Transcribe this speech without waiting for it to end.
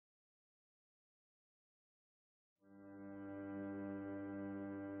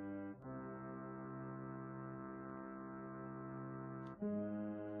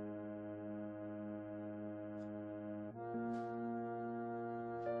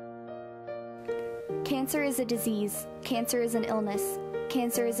Cancer is a disease. Cancer is an illness.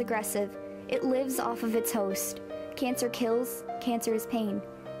 Cancer is aggressive. It lives off of its host. Cancer kills. Cancer is pain.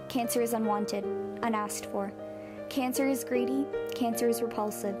 Cancer is unwanted, unasked for. Cancer is greedy. Cancer is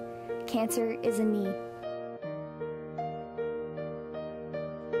repulsive. Cancer is a me.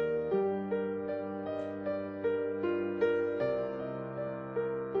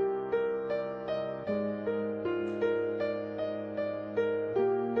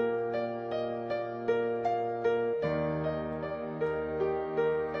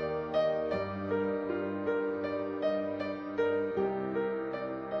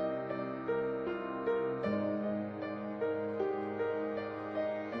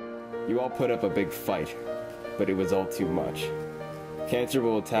 You all put up a big fight, but it was all too much. Cancer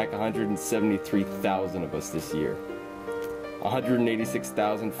will attack 173,000 of us this year.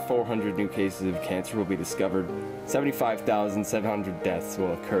 186,400 new cases of cancer will be discovered. 75,700 deaths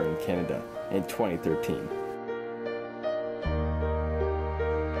will occur in Canada in 2013.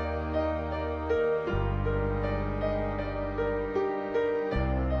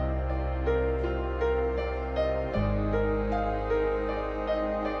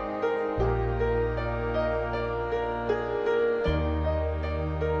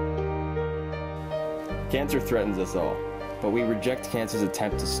 Cancer threatens us all, but we reject cancer's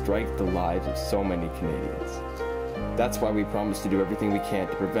attempt to strike the lives of so many Canadians. That's why we promise to do everything we can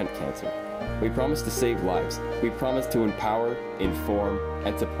to prevent cancer. We promise to save lives. We promise to empower, inform,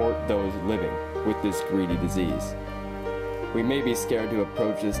 and support those living with this greedy disease. We may be scared to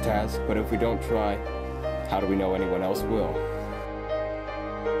approach this task, but if we don't try, how do we know anyone else will?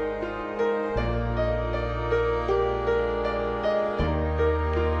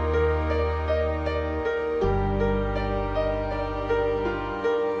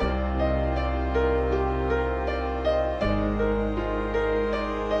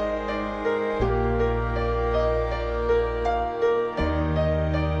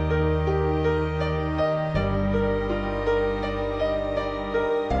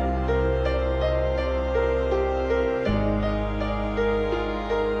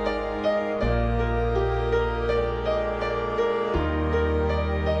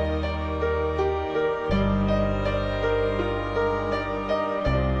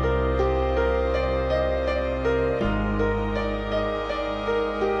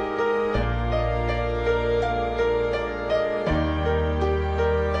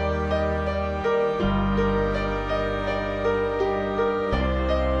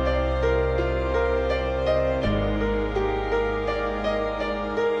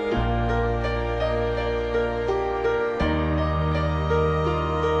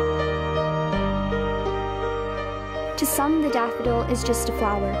 To some, the daffodil is just a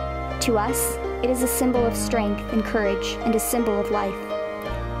flower. To us, it is a symbol of strength and courage and a symbol of life.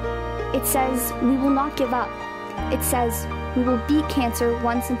 It says, we will not give up. It says, we will beat cancer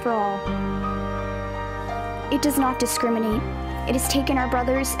once and for all. It does not discriminate. It has taken our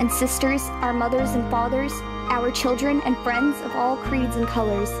brothers and sisters, our mothers and fathers, our children and friends of all creeds and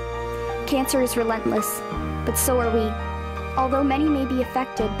colors. Cancer is relentless, but so are we. Although many may be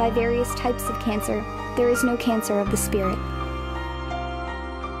affected by various types of cancer, there is no cancer of the spirit.